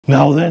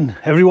Now then,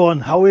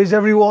 everyone, how is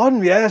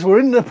everyone? Yes, we're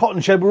in the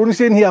potting shed. We're only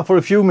staying here for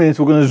a few minutes.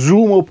 We're going to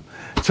zoom up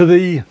to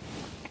the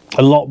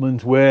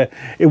allotment where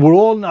we're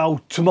all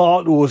now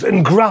tomatoes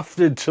and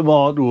grafted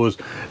tomatoes.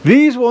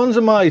 These ones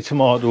are my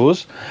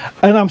tomatoes,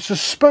 and I'm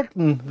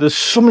suspecting there's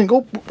something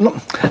up,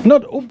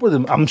 not up with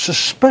them. I'm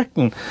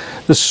suspecting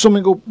there's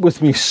something up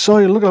with me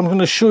soil. Look, I'm going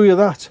to show you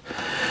that.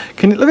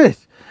 Can you look at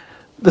it?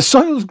 The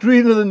soil's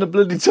greener than the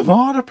bloody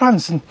tomato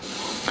plants, and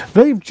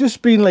they've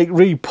just been like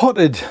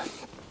repotted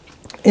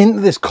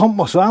into this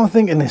compost. So I'm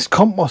thinking this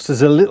compost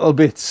is a little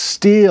bit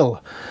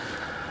stale.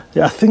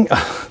 Yeah, I think,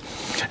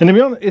 and to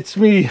be honest, it's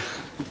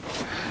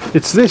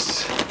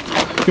this,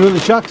 you know, the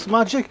Jack's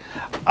Magic.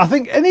 I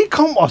think any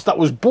compost that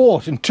was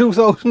bought in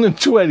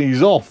 2020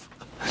 is off.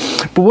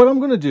 But what I'm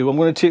going to do, I'm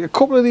going to take a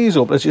couple of these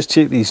up. Let's just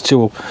take these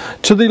two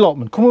up to the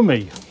allotment. Come with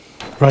me.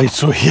 Right,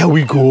 so here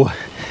we go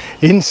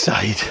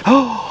inside.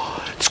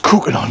 Oh, it's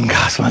cooking on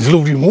gas, man. It's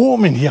lovely and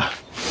warm in here.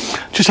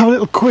 Just have a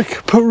little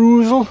quick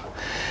perusal.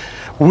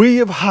 We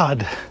have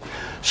had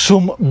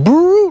some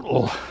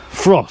brutal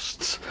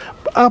frosts,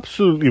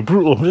 absolutely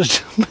brutal. I'm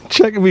just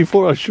checking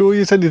before I show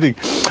you anything.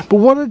 But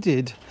what I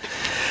did,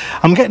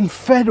 I'm getting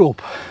fed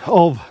up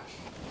of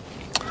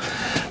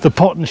the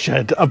potting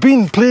shed. I've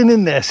been playing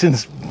in there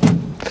since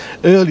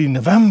early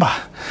November.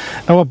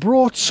 Now I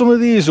brought some of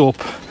these up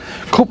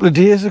a couple of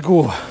days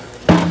ago,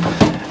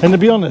 and to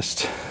be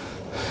honest,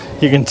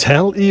 you can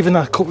tell even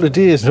a couple of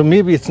days, so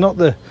maybe it's not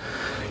the,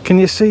 can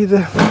you see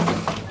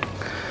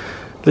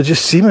they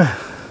just seem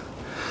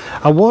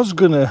I was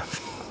gonna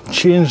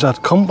change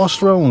that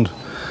compost round,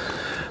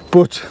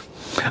 but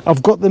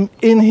I've got them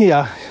in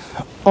here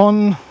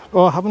on,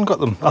 oh, I haven't got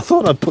them. I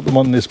thought I'd put them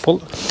on this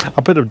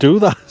I better do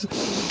that.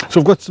 So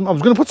I've got some, I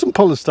was going to put some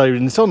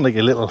polystyrene, it's on like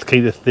a little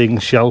kind of thing,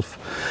 shelf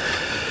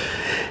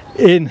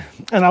in,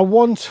 and I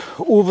want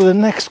over the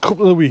next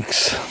couple of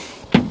weeks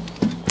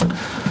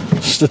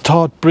to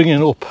start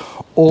bringing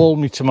up all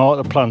my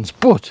tomato plants.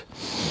 But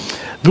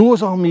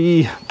those are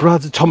me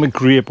Brad's Atomic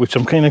Grape, which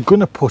I'm kind of going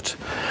to put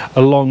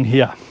along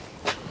here.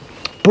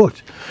 But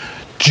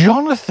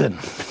Jonathan,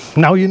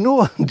 now you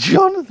know,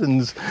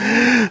 Jonathan's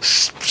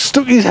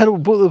stuck his head up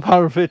above the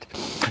parapet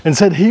and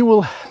said he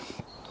will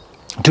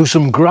do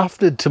some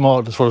grafted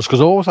tomatoes for us,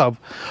 because I always have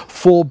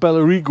 4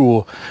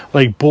 Bellarigo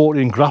like bought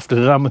in grafted,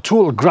 and I'm a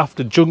total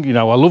grafted junkie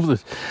now. I love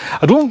this.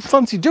 I don't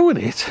fancy doing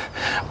it,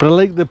 but I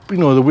like the, you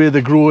know, the way they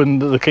grow and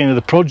the kind of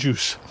the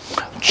produce.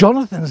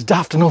 Jonathan's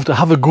daft enough to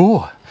have a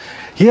go.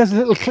 Here's a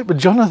little clip of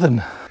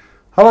Jonathan.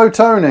 Hello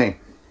Tony.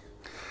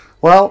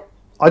 Well,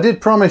 I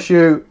did promise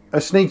you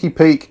a sneaky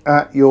peek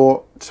at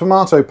your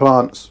tomato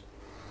plants.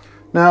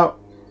 Now,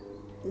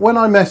 when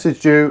I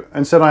messaged you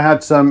and said I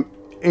had some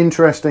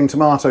interesting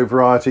tomato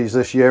varieties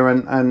this year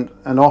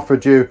and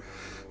offered you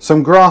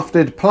some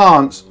grafted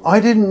plants, I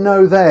didn't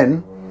know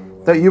then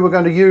that you were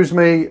going to use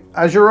me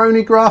as your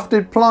only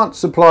grafted plant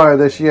supplier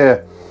this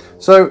year.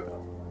 So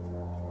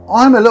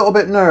I'm a little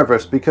bit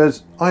nervous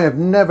because I have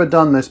never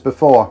done this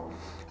before,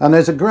 and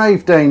there's a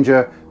grave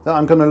danger that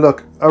I'm going to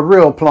look a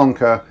real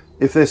plonker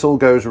if this all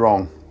goes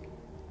wrong.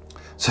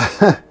 So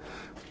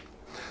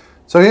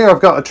here I've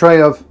got a tray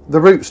of the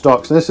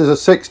rootstocks, and this is a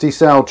 60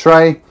 cell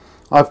tray.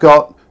 I've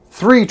got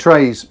 3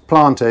 trays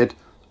planted,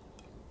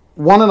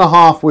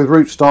 1.5 with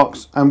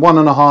rootstocks and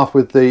 1.5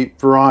 with the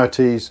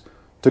varieties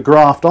to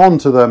graft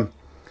onto them.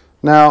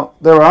 Now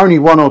there are only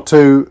 1 or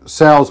 2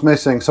 cells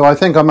missing, so I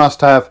think I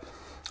must have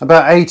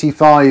about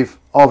 85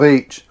 of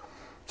each.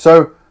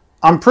 So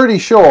I'm pretty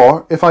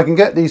sure if I can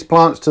get these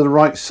plants to the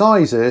right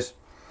sizes,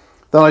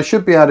 then I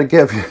should be able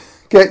to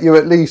get you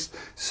at least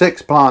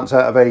 6 plants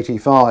out of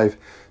 85.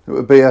 It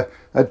would be a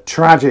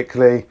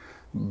tragically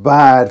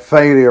bad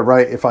failure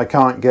rate if I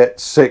can't get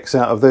 6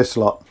 out of this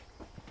lot.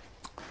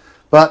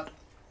 But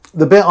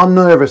the bit I'm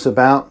nervous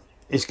about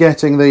is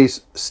getting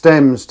these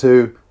stems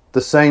to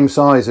the same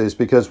sizes,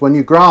 because when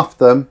you graft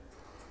them,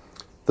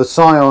 the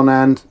scion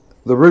and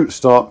the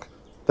rootstock,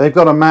 they've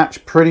got to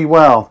match pretty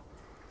well.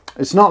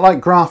 It's not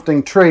like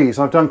grafting trees.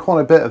 I've done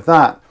quite a bit of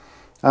that,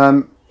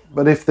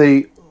 but if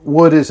the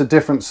wood is a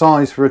different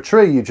size for a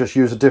tree, you just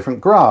use a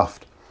different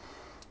graft.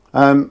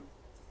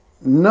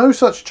 No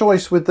such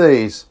choice with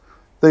these.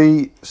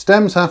 The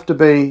stems have to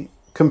be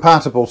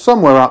compatible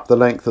somewhere up the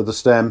length of the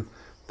stem.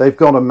 They've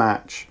got to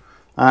match,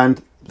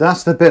 and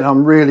that's the bit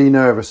I'm really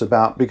nervous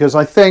about, because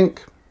I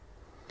think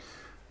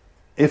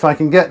if I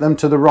can get them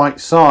to the right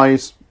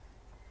size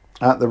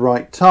at the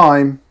right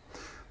time,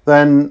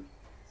 then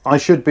I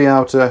should be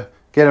able to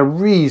get a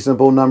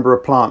reasonable number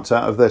of plants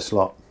out of this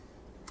lot.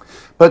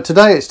 But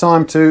today it's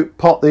time to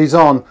pot these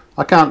on.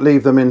 I can't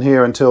leave them in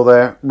here until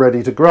they're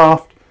ready to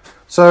graft.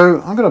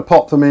 So I'm going to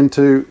pop them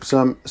into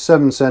some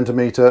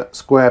 7cm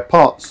square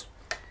pots.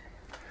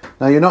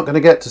 Now you're not going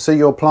to get to see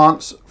your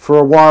plants for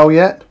a while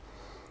yet.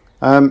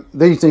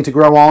 These need to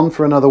grow on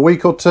for another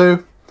week or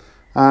 2.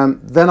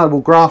 Then I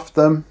will graft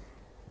them,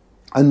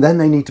 and then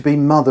they need to be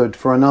mothered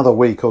for another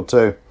week or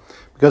 2,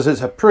 because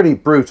it's a pretty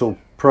brutal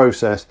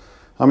process.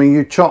 I mean,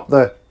 you chop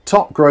the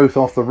top growth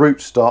off the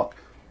rootstock,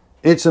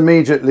 it's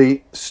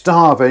immediately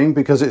starving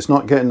because it's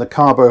not getting the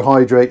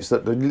carbohydrates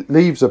that the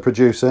leaves are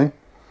producing.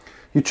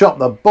 You chop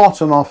the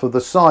bottom off of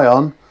the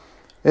scion,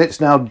 it's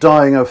now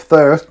dying of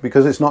thirst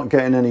because it's not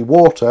getting any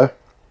water.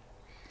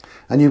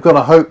 And you've got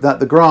to hope that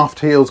the graft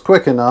heals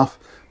quick enough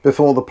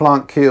before the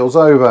plant keels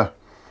over.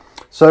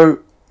 So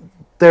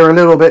they're a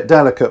little bit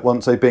delicate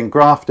once they've been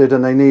grafted,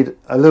 and they need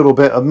a little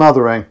bit of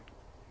mothering.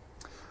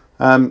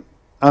 And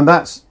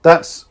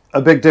that's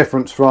a big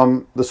difference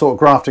from the sort of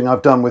grafting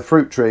I've done with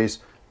fruit trees.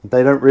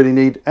 They don't really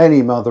need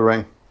any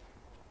mothering.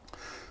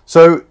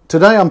 So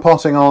today I'm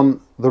potting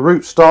on the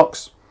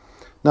rootstocks.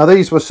 Now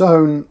these were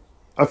sown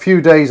a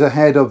few days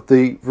ahead of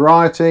the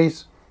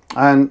varieties,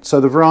 and so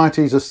the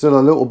varieties are still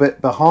a little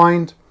bit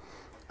behind.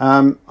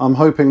 I'm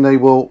hoping they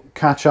will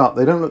catch up.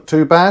 They don't look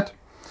too bad,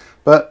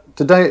 but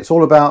today it's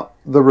all about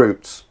the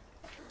roots.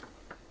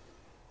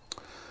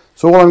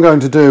 So what I'm going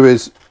to do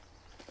is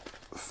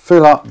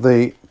fill up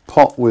the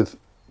pot with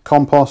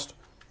compost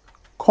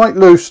quite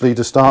loosely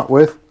to start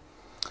with,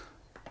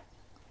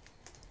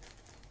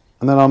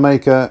 and then I'll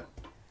make a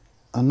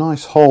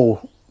nice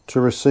hole to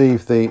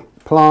receive the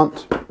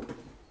plant.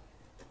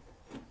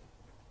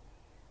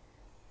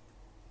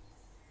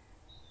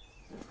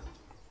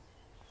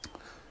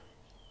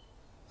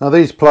 Now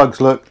these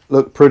plugs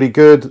look pretty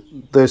good.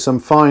 There's some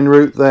fine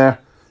root there,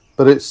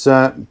 but it's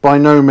by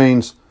no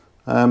means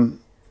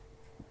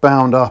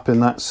bound up in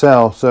that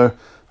cell, so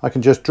I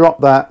can just drop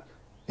that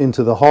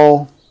into the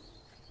hole,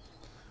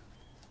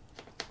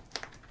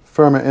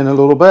 firm it in a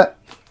little bit,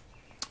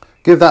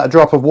 give that a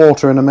drop of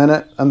water in a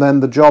minute, and then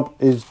the job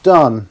is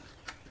done.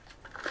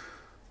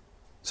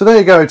 So there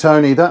you go,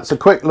 Tony. That's a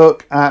quick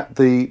look at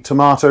the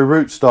tomato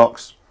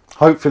rootstocks.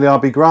 Hopefully I'll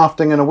be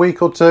grafting in a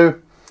week or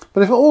two,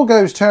 but if it all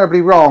goes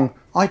terribly wrong,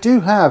 I do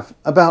have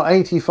about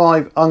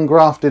 85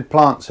 ungrafted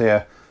plants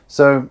here,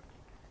 so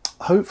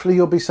hopefully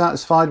you'll be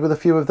satisfied with a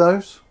few of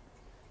those.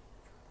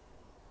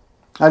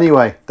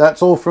 Anyway,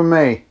 that's all from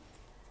me.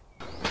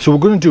 So we're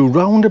going to do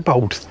round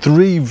about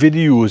 3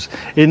 videos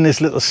in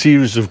this little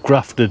series of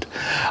grafted,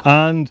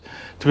 and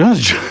to be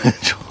honest,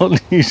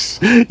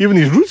 Johnny's, even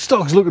his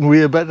rootstocks looking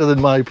way better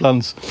than my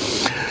plants.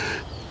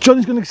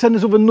 Johnny's going to send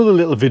us over another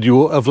little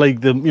video of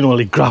like them, you know,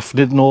 like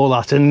grafted and all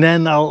that, and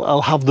then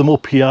I'll have them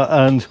up here,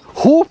 and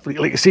hopefully,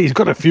 like I say, he's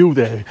got a few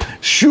there.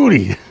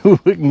 Surely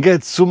we can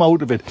get some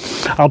out of it.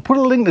 I'll put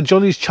a link to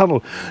Johnny's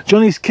channel,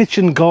 Johnny's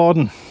Kitchen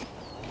Garden,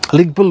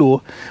 link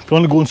below. If you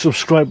want to go and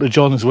subscribe to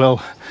John as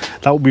well,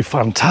 that would be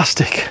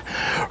fantastic.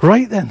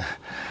 Right then,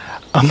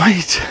 I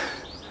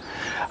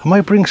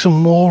might bring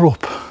some more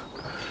up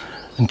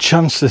and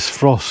chance this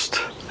frost.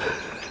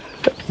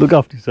 Look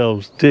after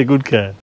yourselves, take good care.